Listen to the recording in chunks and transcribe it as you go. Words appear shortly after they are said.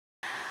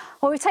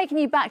Well, we've taken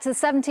you back to the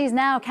 70s,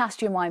 now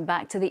cast your mind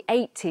back to the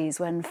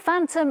 80s when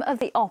Phantom of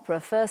the Opera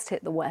first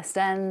hit the West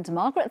End.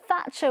 Margaret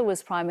Thatcher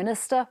was Prime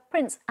Minister,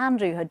 Prince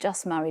Andrew had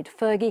just married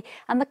Fergie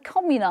and the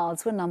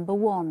Communards were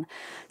 #1.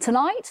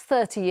 Tonight,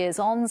 30 years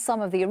on, some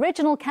of the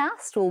original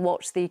cast will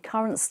watch the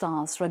current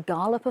stars for a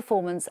gala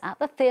performance at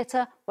the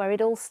theatre where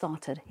it all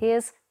started.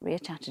 Here's Ria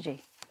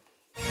Chatterjee.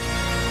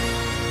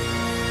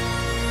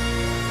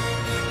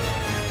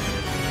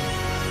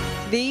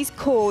 These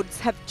chords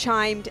have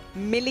chimed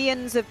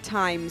millions of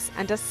times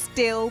and are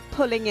still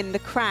pulling in the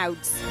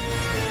crowds.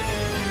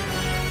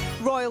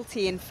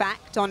 Royalty, in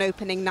fact, on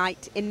opening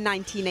night in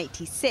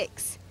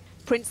 1986.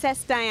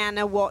 Princess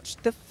Diana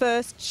watched the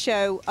first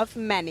show of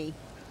many.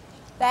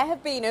 There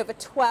have been over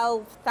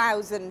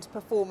 12,000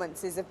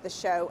 performances of the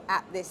show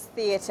at this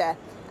theatre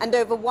and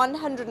over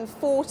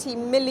 140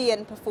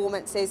 million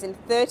performances in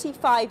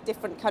 35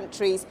 different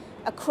countries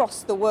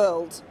across the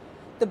world.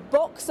 The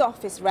box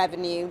office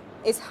revenue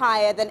is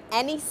higher than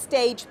any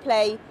stage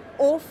play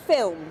or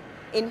film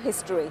in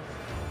history.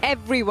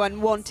 Everyone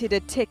wanted a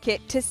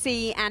ticket to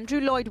see Andrew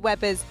Lloyd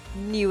Webber's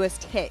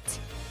newest hit.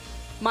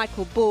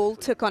 Michael Ball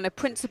took on a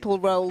principal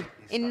role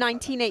in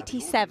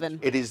 1987.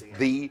 It is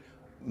the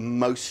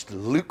most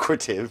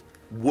lucrative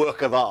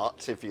work of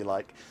art, if you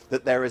like,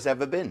 that there has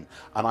ever been.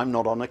 And I'm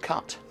not on a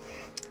cut.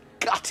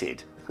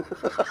 Gutted.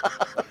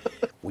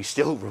 We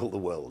still rule the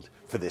world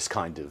for this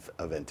kind of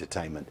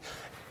entertainment.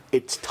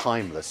 It's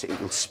timeless. It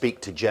will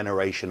speak to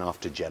generation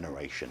after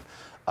generation.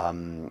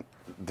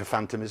 The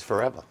Phantom is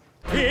forever.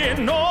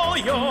 In all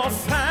your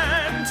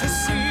fantasies.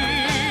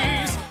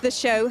 The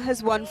show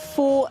has won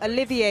 4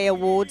 Olivier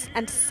Awards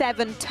and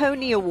 7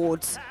 Tony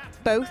Awards,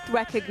 both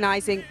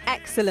recognising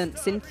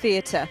excellence in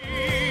theatre.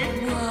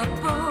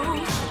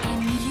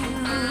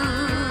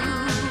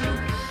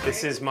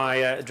 This is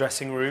my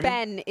dressing room.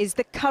 Ben is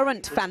the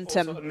current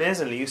Phantom.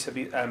 Amazingly, used to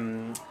be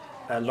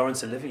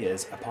Laurence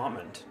Olivier's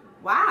apartment.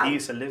 Wow. He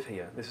used to live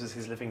here. This was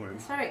his living room.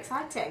 It's very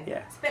exciting.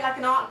 Yeah. It's a bit like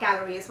an art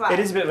gallery as well. It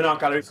is a bit of an art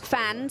gallery.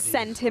 Fans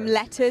sent him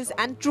letters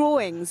and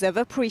drawings of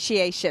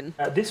appreciation.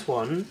 This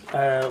one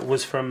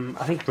was from,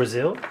 I think,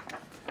 Brazil.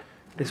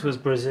 This was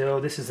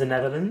Brazil. This is the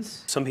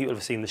Netherlands. Some people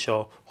have seen the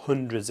show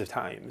hundreds of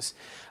times.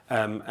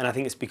 And I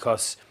think it's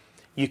because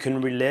you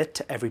can relate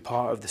to every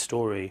part of the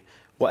story.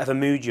 Whatever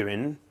mood you're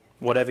in,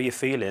 whatever you're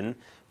feeling,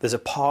 there's a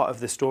part of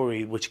the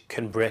story which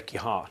can break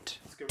your heart.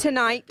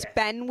 Tonight,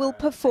 Ben will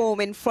perform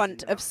in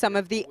front of some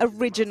of the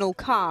original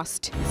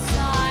cast.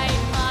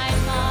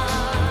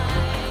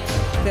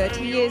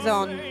 30 years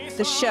on,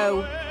 the show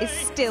is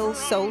still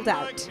sold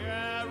out.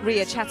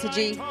 Ria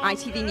Chatterjee,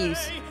 ITV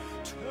News.